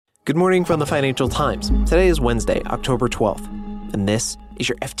Good morning from the Financial Times. Today is Wednesday, October 12th, and this is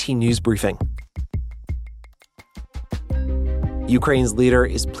your FT News Briefing. Ukraine's leader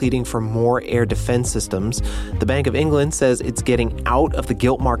is pleading for more air defense systems. The Bank of England says it's getting out of the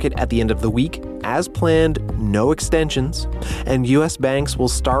gilt market at the end of the week. As planned, no extensions. And U.S. banks will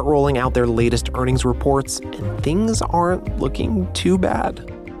start rolling out their latest earnings reports, and things aren't looking too bad.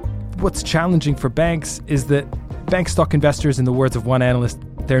 What's challenging for banks is that bank stock investors, in the words of one analyst,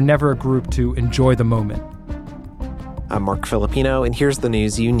 they're never a group to enjoy the moment. I'm Mark Filipino, and here's the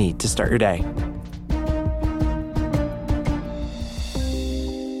news you need to start your day.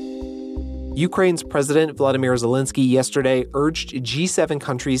 Ukraine's President Volodymyr Zelensky yesterday urged G7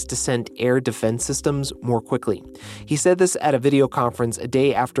 countries to send air defense systems more quickly. He said this at a video conference a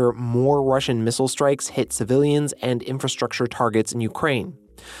day after more Russian missile strikes hit civilians and infrastructure targets in Ukraine.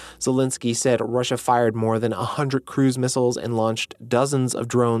 Zelensky said Russia fired more than 100 cruise missiles and launched dozens of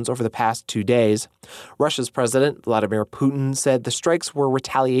drones over the past 2 days. Russia's President Vladimir Putin said the strikes were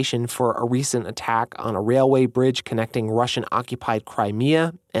retaliation for a recent attack on a railway bridge connecting Russian-occupied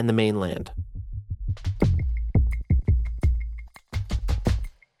Crimea and the mainland.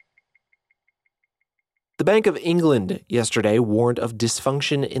 The Bank of England yesterday warned of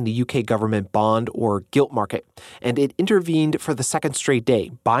dysfunction in the UK government bond or gilt market, and it intervened for the second straight day,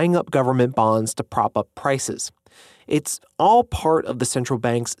 buying up government bonds to prop up prices. It's all part of the central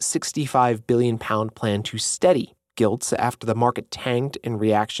bank's £65 billion plan to steady gilts after the market tanked in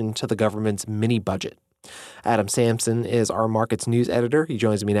reaction to the government's mini-budget. Adam Sampson is our markets news editor. He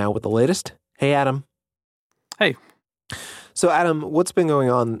joins me now with the latest. Hey, Adam. Hey. So, Adam, what's been going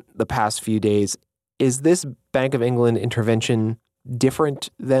on the past few days? Is this Bank of England intervention different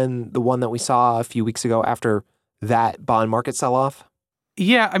than the one that we saw a few weeks ago after that bond market sell-off?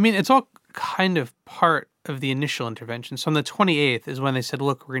 Yeah, I mean, it's all kind of part of the initial intervention. So on the 28th is when they said,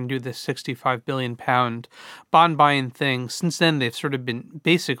 look, we're going to do this £65 billion bond buying thing. Since then, they've sort of been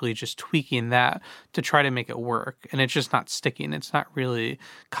basically just tweaking that to try to make it work. And it's just not sticking. It's not really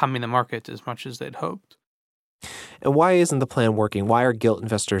calming the market as much as they'd hoped. And why isn't the plan working? Why are gilt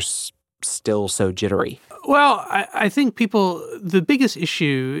investors still so jittery? Well, I think the biggest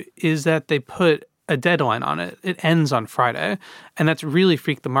issue is that they put a deadline on it. It ends on Friday. And that's really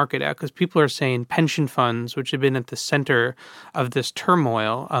freaked the market out because people are saying pension funds, which have been at the center of this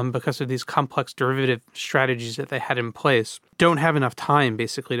turmoil because of these complex derivative strategies that they had in place, don't have enough time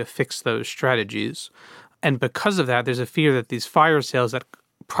basically to fix those strategies. And because of that, there's a fear that these fire sales that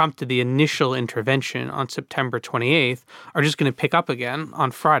prompted the initial intervention on September 28th are just going to pick up again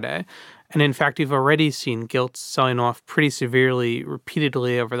on Friday. And in fact, you've already seen gilts selling off pretty severely,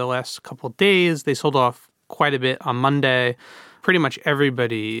 repeatedly over the last couple of days. They sold off quite a bit on Monday. Pretty much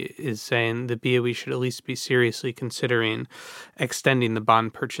everybody is saying the BOE should at least be seriously considering extending the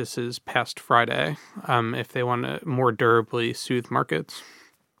bond purchases past Friday if they want to more durably soothe markets.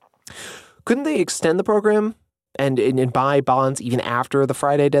 Couldn't they extend the program and buy bonds even after the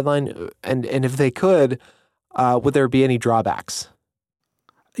Friday deadline? And if they could, would there be any drawbacks?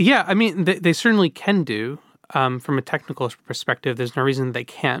 Yeah, I mean, they certainly can do. From a technical perspective, there's no reason they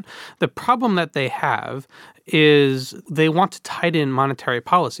can't. The problem that they have is they want to tighten monetary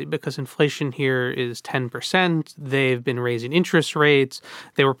policy because inflation here is 10%. They've been raising interest rates.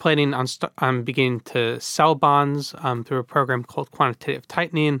 They were planning on beginning to sell bonds through a program called quantitative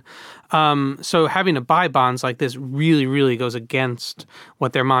tightening. So having to buy bonds like this really, really goes against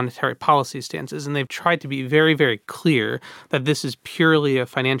what their monetary policy stance is. And they've tried to be very, very clear that this is purely a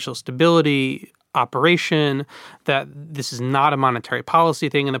financial stability operation, that this is not a monetary policy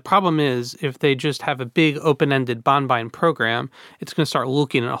thing. And the problem is, if they just have a big open-ended bond buying program, it's going to start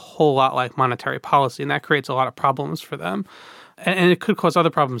looking a whole lot like monetary policy, and that creates a lot of problems for them. And it could cause other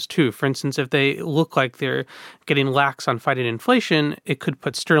problems too. For instance, if they look like they're getting lax on fighting inflation, it could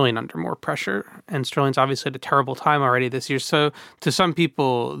put sterling under more pressure. And sterling's obviously at a terrible time already this year. So to some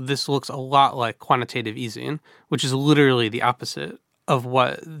people, this looks a lot like quantitative easing, which is literally the opposite of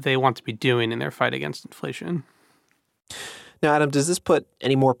what they want to be doing in their fight against inflation. Now, Adam, does this put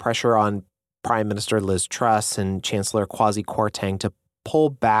any more pressure on Prime Minister Liz Truss and Chancellor Kwasi Kwarteng to pull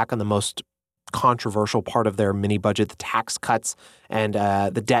back on the most controversial part of their mini budget, the tax cuts and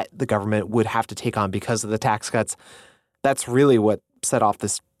the debt the government would have to take on because of the tax cuts? That's really what set off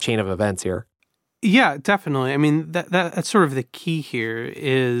this chain of events here. Yeah, definitely. I mean, that's sort of the key here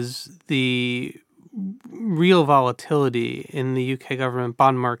is the real volatility in the UK government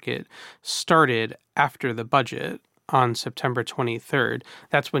bond market started after the budget on September 23rd.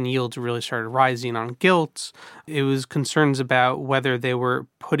 That's when yields really started rising on gilts. It was concerns about whether they were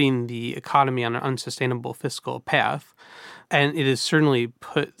putting the economy on an unsustainable fiscal path. And it has certainly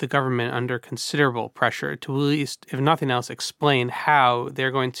put the government under considerable pressure to at least, if nothing else, explain how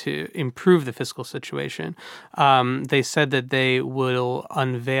they're going to improve the fiscal situation. They said that they will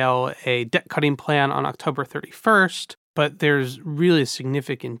unveil a debt-cutting plan on October 31st, but there's really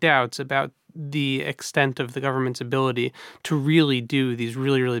significant doubts about the extent of the government's ability to really do these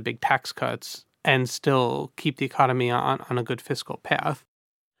really, really big tax cuts and still keep the economy on a good fiscal path.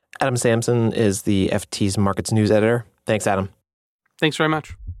 Adam Samson is the FT's Markets News editor. Thanks, Adam. Thanks very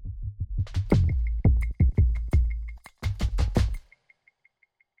much.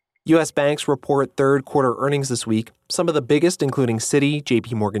 U.S. banks report third quarter earnings this week. Some of the biggest, including Citi,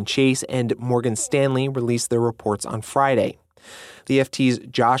 JPMorgan Chase, and Morgan Stanley, released their reports on Friday. The FT's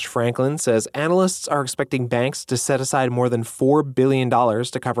Josh Franklin says analysts are expecting banks to set aside more than $4 billion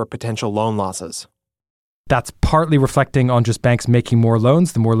to cover potential loan losses. That's partly reflecting on just banks making more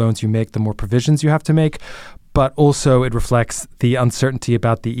loans. The more loans you make, the more provisions you have to make. But also it reflects the uncertainty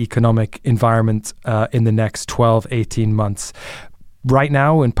about the economic environment in the next 12, 18 months. Right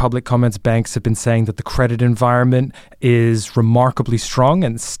now, in public comments, banks have been saying that the credit environment is remarkably strong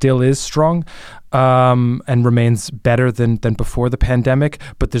and still is strong and remains better than before the pandemic.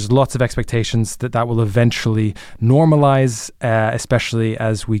 But there's lots of expectations that that will eventually normalize, especially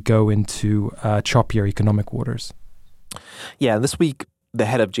as we go into choppier economic waters. Yeah, this week, the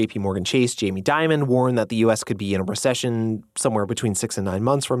head of JPMorgan Chase, Jamie Dimon, warned that the U.S. could be in a recession somewhere between 6 and 9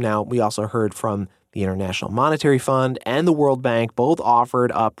 months from now. We also heard from the International Monetary Fund and the World Bank. Both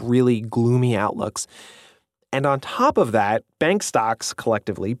offered up really gloomy outlooks. And on top of that, bank stocks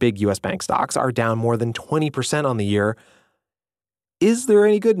collectively, big U.S. bank stocks, are down more than 20% on the year. Is there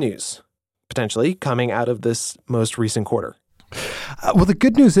any good news, potentially, coming out of this most recent quarter? Well, the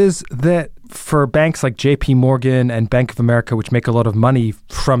good news is that for banks like JP Morgan and Bank of America, which make a lot of money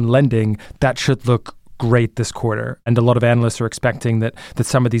from lending, that should look great this quarter. And a lot of analysts are expecting that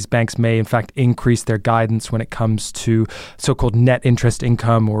some of these banks may, in fact, increase their guidance when it comes to so-called net interest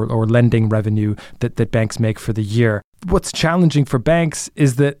income or lending revenue that banks make for the year. What's challenging for banks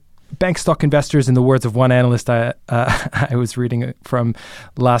is that bank stock investors, in the words of one analyst I was reading from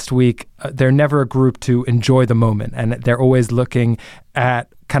last week, they're never a group to enjoy the moment. And they're always looking at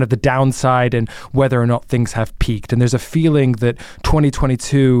kind of the downside and whether or not things have peaked. And there's a feeling that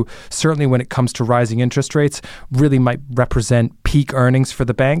 2022, certainly when it comes to rising interest rates, really might represent peak earnings for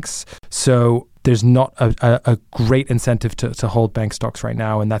the banks. So there's not a great incentive to hold bank stocks right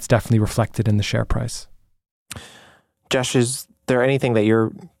now. And that's definitely reflected in the share price. Josh, is there anything that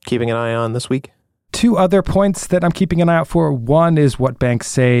you're keeping an eye on this week? Two other points that I'm keeping an eye out for. One is what banks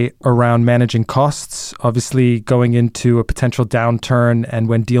say around managing costs. Obviously, going into a potential downturn and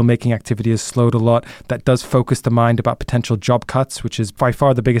when deal-making activity has slowed a lot, that does focus the mind about potential job cuts, which is by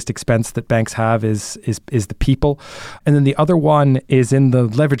far the biggest expense that banks have is the people. And then the other one is in the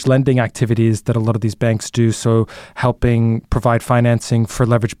leveraged lending activities that a lot of these banks do, so helping provide financing for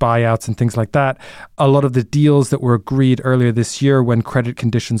leveraged buyouts and things like that. A lot of the deals that were agreed earlier this year when credit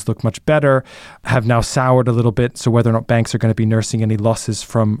conditions look much better have now soured a little bit, so whether or not banks are going to be nursing any losses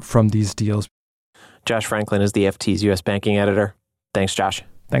from these deals. Josh Franklin is the FT's U.S. banking editor. Thanks, Josh.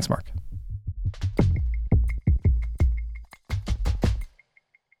 Thanks, Mark.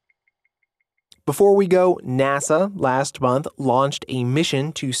 Before we go, NASA last month launched a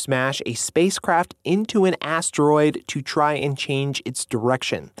mission to smash a spacecraft into an asteroid to try and change its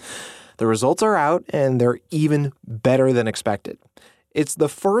direction. The results are out, and they're even better than expected. It's the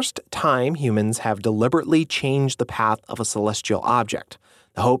first time humans have deliberately changed the path of a celestial object.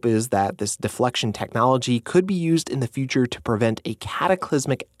 The hope is that this deflection technology could be used in the future to prevent a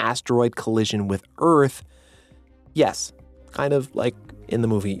cataclysmic asteroid collision with Earth. Yes, kind of like in the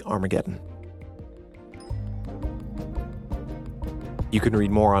movie Armageddon. You can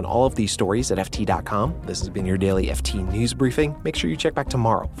read more on all of these stories at FT.com. This has been your daily FT News Briefing. Make sure you check back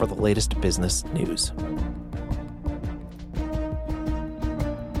tomorrow for the latest business news.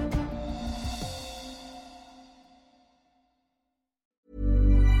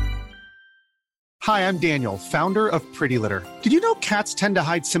 Hi, I'm Daniel, founder of Pretty Litter. Did you know cats tend to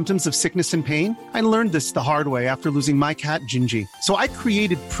hide symptoms of sickness and pain? I learned this the hard way after losing my cat, Gingy. So I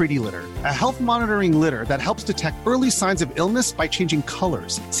created Pretty Litter, a health monitoring litter that helps detect early signs of illness by changing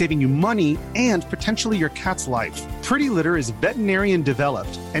colors, saving you money and potentially your cat's life. Pretty Litter is veterinarian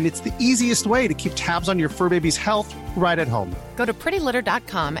developed, and it's the easiest way to keep tabs on your fur baby's health right at home. Go to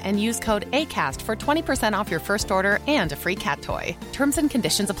prettylitter.com and use code ACAST for 20% off your first order and a free cat toy. Terms and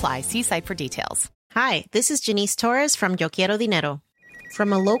conditions apply. See site for details. Hi, this is Janice Torres from Yo Quiero Dinero.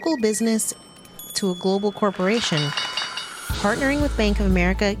 From a local business to a global corporation, partnering with Bank of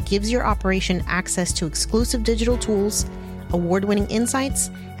America gives your operation access to exclusive digital tools, award-winning insights,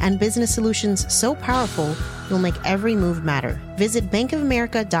 and business solutions so powerful, you'll make every move matter. Visit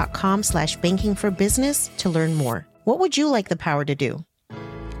bankofamerica.com/banking for business to learn more. What would you like the power to do?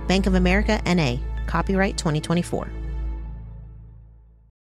 Bank of America, N.A., copyright 2024.